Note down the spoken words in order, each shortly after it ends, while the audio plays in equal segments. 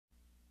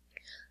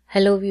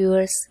Hello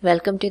viewers,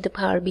 welcome to the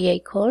Power BI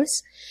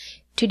course.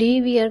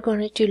 Today we are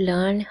going to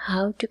learn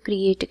how to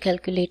create a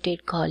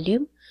calculated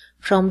column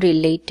from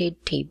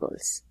related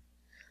tables.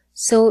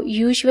 So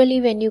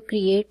usually when you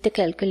create the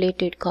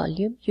calculated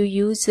column, you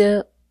use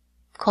the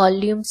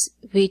columns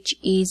which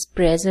is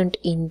present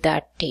in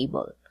that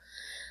table.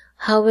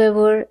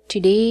 However,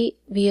 today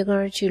we are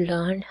going to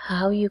learn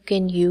how you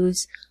can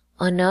use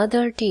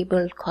another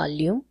table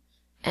column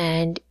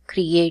and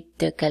create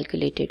the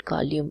calculated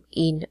column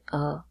in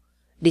a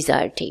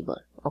desired table.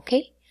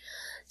 Okay,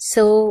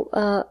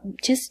 so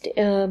just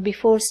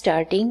before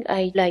starting,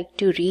 I like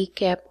to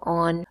recap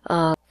on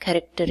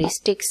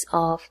characteristics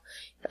of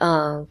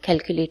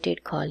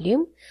calculated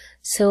column.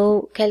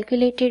 So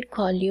calculated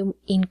column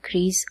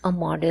increase a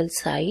model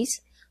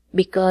size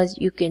because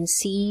you can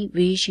see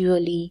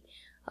visually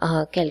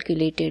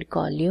calculated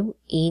column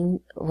in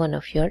one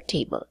of your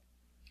table.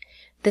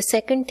 The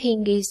second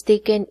thing is they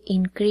can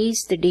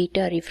increase the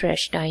data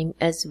refresh time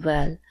as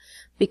well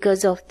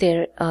because of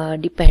their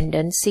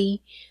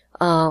dependency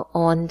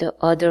on the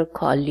other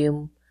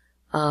column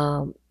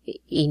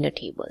in a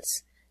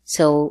tables.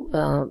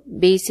 So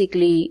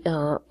basically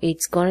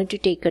it's going to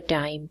take a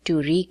time to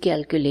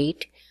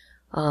recalculate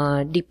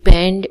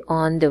depend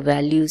on the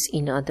values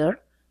in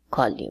other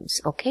columns.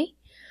 Okay,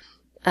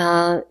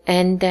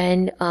 and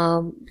then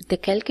the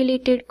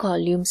calculated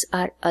columns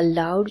are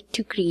allowed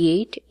to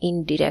create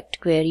in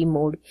direct query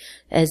mode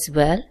as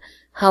well.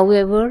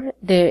 However,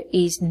 there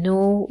is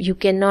no, you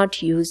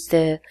cannot use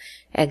the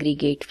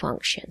aggregate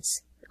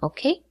functions.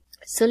 Okay,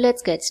 so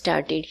let's get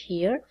started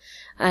here.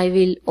 I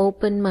will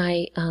open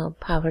my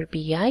Power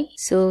BI.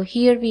 So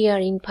here we are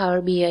in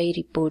Power BI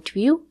report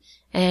view,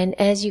 and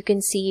as you can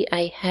see,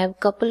 I have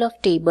couple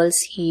of tables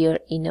here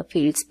in a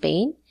fields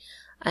pane,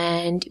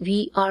 and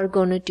we are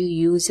going to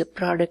use a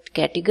product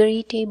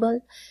category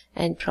table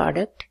and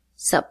product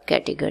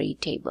subcategory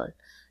table.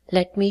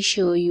 Let me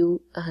show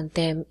you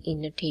them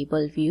in a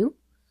table view.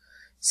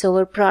 So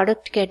our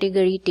product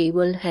category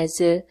table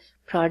has a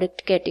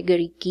product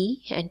category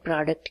key and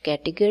product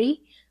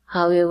category.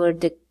 However,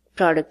 the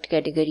product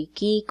category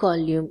key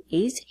column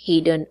is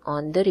hidden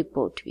on the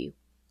report view.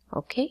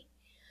 Okay.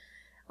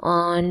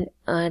 On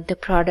the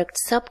product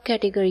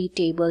subcategory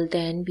table,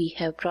 then we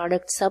have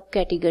product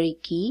subcategory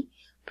key,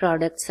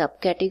 product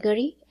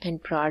subcategory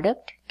and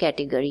product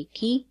category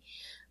key.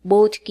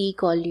 Both key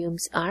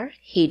columns are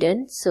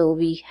hidden, so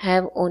we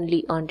have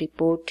only on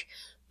report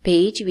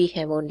page we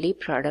have only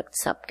product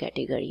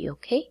subcategory.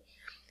 Okay,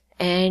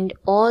 and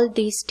all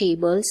these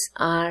tables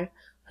are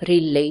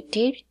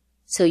related,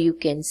 so you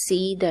can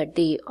see that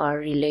they are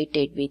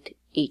related with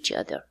each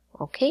other.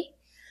 Okay,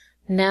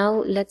 now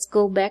let's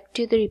go back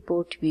to the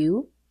report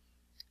view,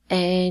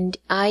 and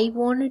I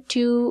wanted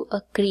to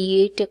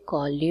create a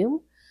column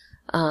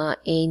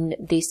in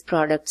this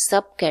product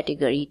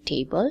subcategory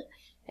table,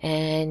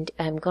 and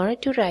I'm going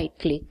to right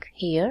click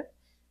here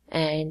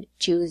and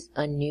choose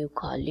a new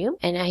column,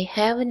 and I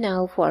have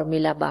now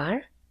formula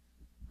bar.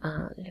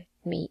 Let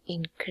me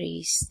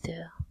increase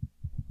the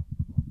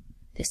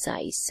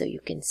size so you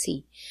can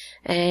see,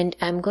 and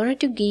I'm going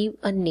to give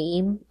a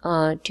name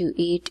to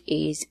it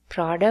is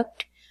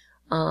product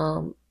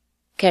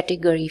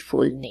category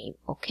full name.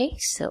 Okay,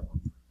 so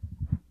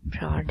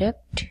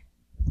product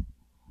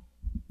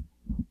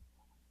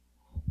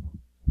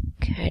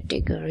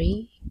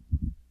category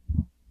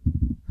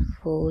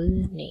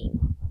full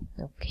name.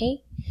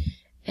 Okay,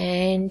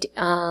 and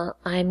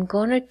I'm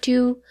gonna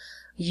to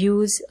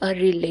use a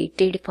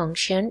related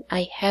function.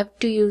 I have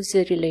to use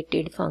a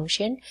related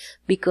function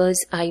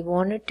because I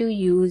wanted to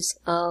use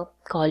a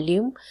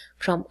column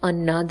from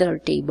another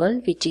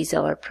table, which is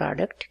our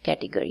product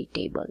category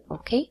table.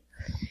 Okay,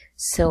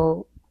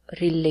 so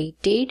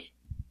related,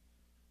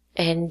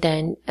 and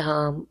then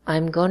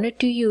I'm gonna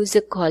to use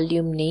a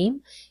column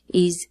name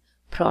is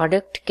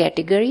product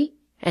category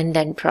and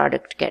then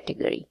product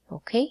category.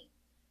 Okay,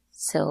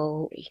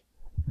 so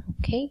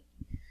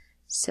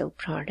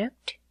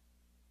product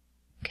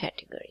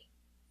category.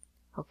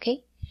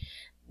 Okay,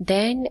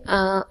 then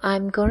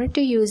I'm going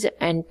to use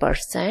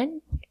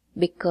 %,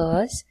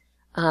 because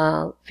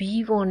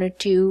we wanted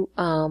to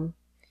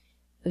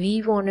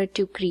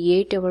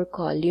create our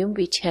column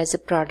which has a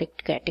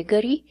product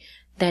category,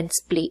 then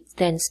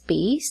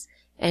space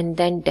and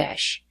then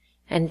dash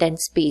and then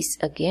space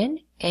again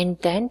and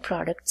then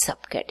product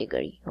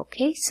subcategory.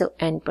 Okay, so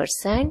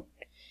 %,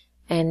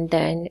 and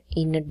then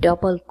in a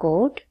double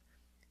quote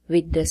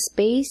with the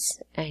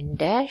space and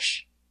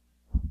dash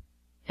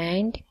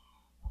and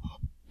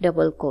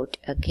double quote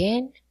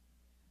again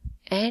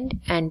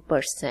and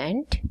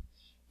 %,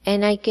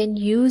 and I can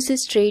use it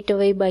straight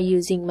away by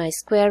using my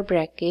square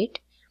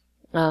bracket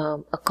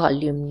a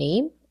column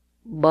name,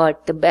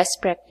 but the best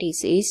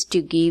practice is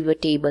to give a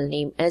table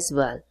name as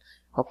well.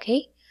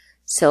 Okay,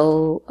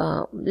 so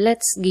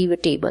let's give a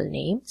table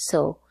name.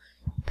 So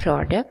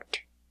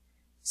product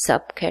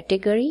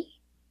subcategory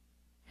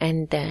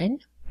and then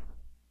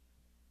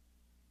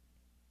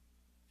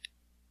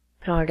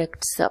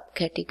product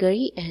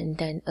subcategory and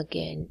then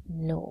again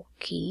no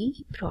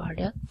key,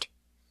 product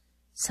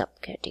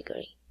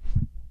subcategory.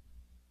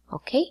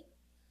 Okay,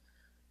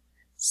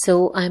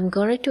 so I'm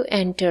going to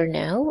enter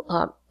now.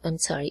 I'm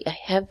sorry, I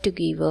have to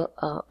give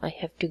a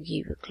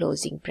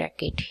closing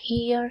bracket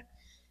here,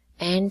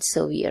 and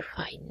so we are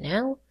fine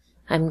now.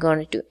 I'm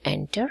going to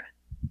enter.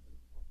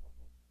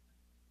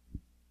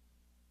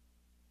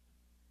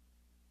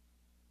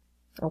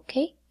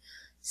 Okay,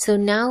 so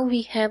now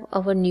we have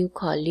our new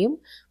column,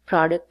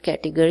 product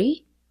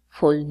category,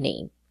 full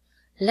name.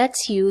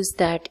 Let's use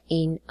that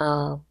in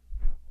a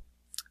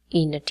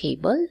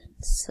table.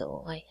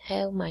 So I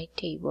have my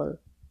table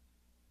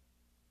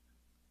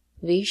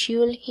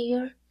visual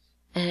here,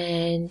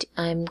 and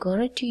I'm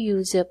going to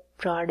use a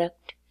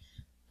product,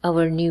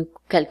 our new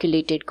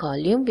calculated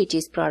column, which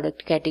is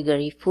product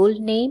category, full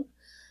name,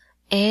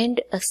 and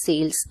a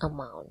sales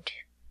amount.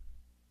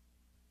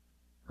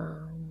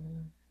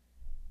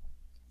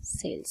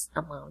 Sales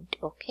amount.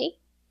 Okay,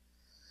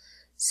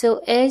 so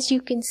as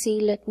you can see,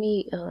 let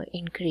me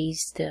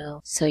increase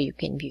so you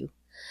can view.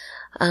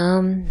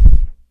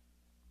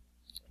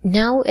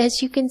 Now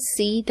as you can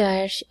see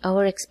that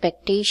our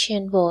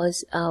expectation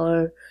was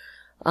our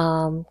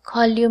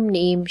column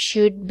name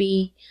should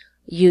be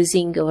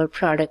using our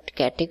product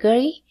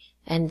category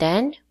and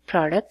then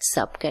product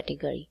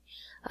subcategory,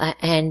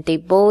 and they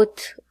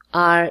both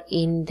are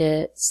in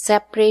the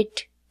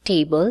separate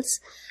tables.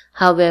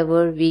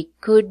 However, we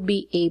could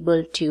be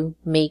able to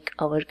make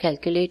our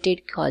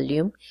calculated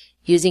column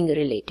using a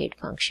related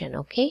function.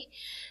 Okay,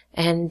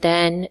 and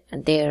then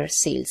their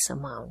sales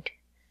amount.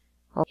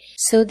 Okay.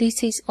 So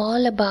this is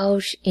all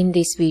about in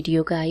this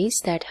video, guys,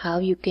 that how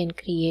you can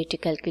create a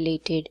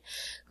calculated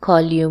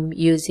column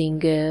using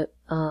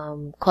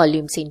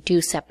columns in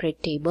two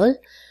separate tables.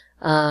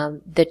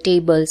 The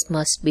tables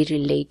must be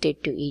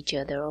related to each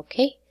other.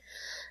 Okay,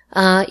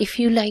 if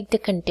you like the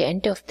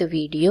content of the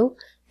video,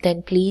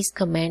 then please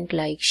comment,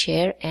 like,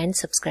 share and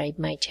subscribe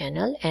my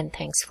channel, and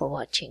thanks for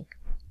watching.